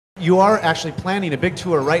you are actually planning a big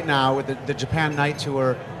tour right now with the Japan Night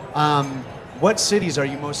Tour. What cities are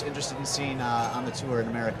you most interested in seeing on the tour in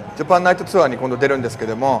America? ジャパンナイトツアーに今度出るんですけ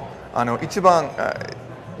ども、一番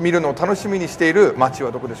見るのを楽しみにしている街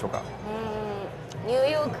はどこでしょうか？ニュー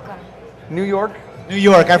ヨークかな。ニューヨーク？ New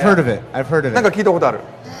York, I've heard of it. I've heard of なんか it. 聞いたことある。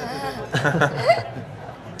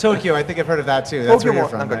Tokyo, I think I've heard of that too. 東 That's 京 where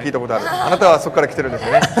you're もなん from, か聞い right? たことある。あなたはそこから来てるんです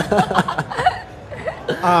よね。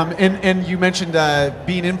And you mentioned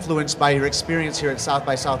being influenced by your experience here at South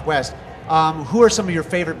by Southwest. Who are some of your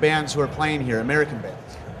favorite bands who are playing here, American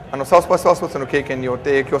bands? サウスバイサウスウェストの経験によっ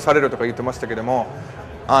て影響されるとか言ってましたけども、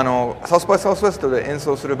サウスバイサウスウェストで演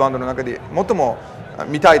奏するバンドの中で最も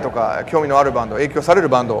見たいとか興味のあるバンド、影響される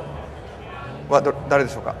バンドは誰で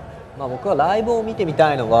しょうか？まあ僕はライブを見てみ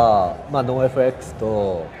たいのは、まあ NoFX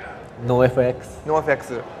と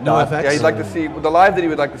NoFX。NoFX. NoFX? Yeah, he'd like to see the live that he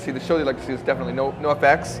would like to see. The show he'd like to see is definitely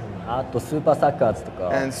NoFX. あとスーパーサッカーズとか。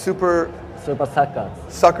And Super スーパーサッカー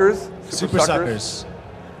ズ。Suckers. Super Suckers.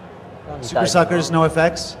 Super Suckers,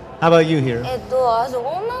 NoFX. How about you here? 私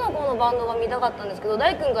女の子のバンドが見たかったんですけど、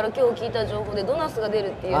大君から今日聞いた情報でドナスが出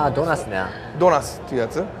るっていう話。ドナスね。ドナスっていうや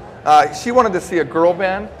つ。She wanted to see a girl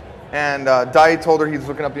band, and Dai told her he's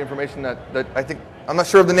looking up the information that I think I'm not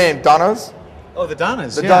sure of the name. Donna's. Oh, the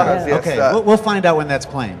Donnas. The yeah. Donnas, yes. Okay, we'll find out when that's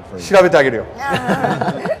playing for you. 調べてあげるよ。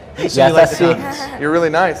You say you like the Donnas. You're really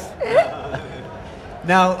nice.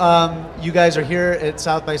 Now, you guys are here at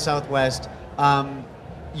South by Southwest.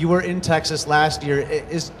 You were in Texas last year.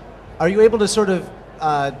 Are you able to sort of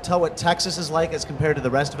tell what Texas is like as compared to the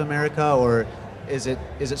rest of America, or is it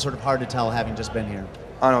sort of hard to tell having just been here?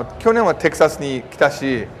 去年はテキサスに来た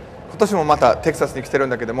し、今年もまたテキサスに来てるん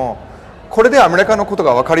だけども、これでアメリカのこと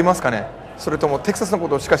が分かりますかね？それともテキサスのこ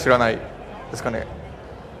としか知らないですかね？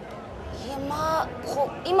いやまあ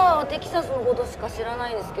今はテキサスのことしか知らな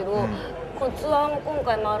いですけど、このツアーも今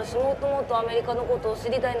回もあるし、もっともっとアメリカのことを知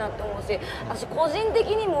りたいなって思うし、私個人的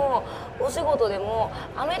にもお仕事でも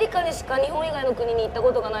アメリカにしか日本以外の国に行った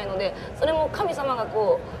ことがないので、それも神様が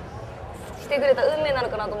こうしてくれた運命なの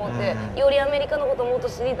かなと思って、よりアメリカのことをもっと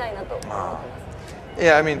知りたいなと思ってます。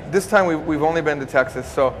Yeah, I mean, this time we've only been to Texas,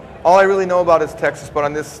 so all I really know about is Texas. But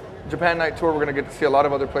on this Japan Night tour, we're going to get to see a lot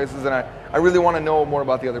of other places, and I really want to know more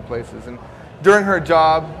about the other places. And during her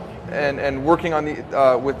job and working on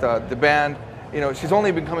with the band, you know, she's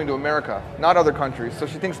only been coming to America, not other countries. So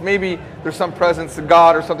she thinks maybe there's some presence of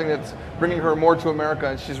God or something that's bringing her more to America,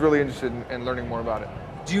 and she's really interested in learning more about it.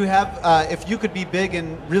 Do you have, if you could be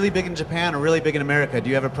really big in Japan or really big in America, do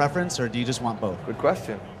you have a preference, or do you just want both? Good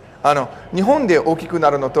question. 日本で大きくな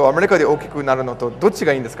るのとアメリカで大きくなるのとどっち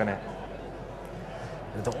がいいんですかね？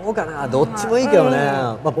どうかな、どっちもいいけどね。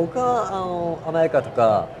まあ僕はアメリカと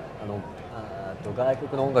か外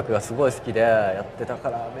国の音楽がすごい好きでやってた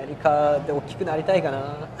からアメリカで大きくなりたいか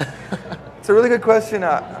な。It's a really good question.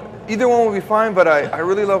 Either one would be fine, but I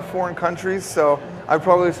really love foreign countries, so I'd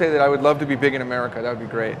probably say that I would love to be big in America. That would be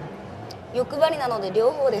great. 欲張りなので両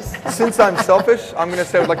方です。Since I'm selfish, I'm going to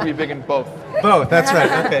say I would like to be big in both. Both, that's right.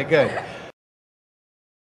 Okay, good.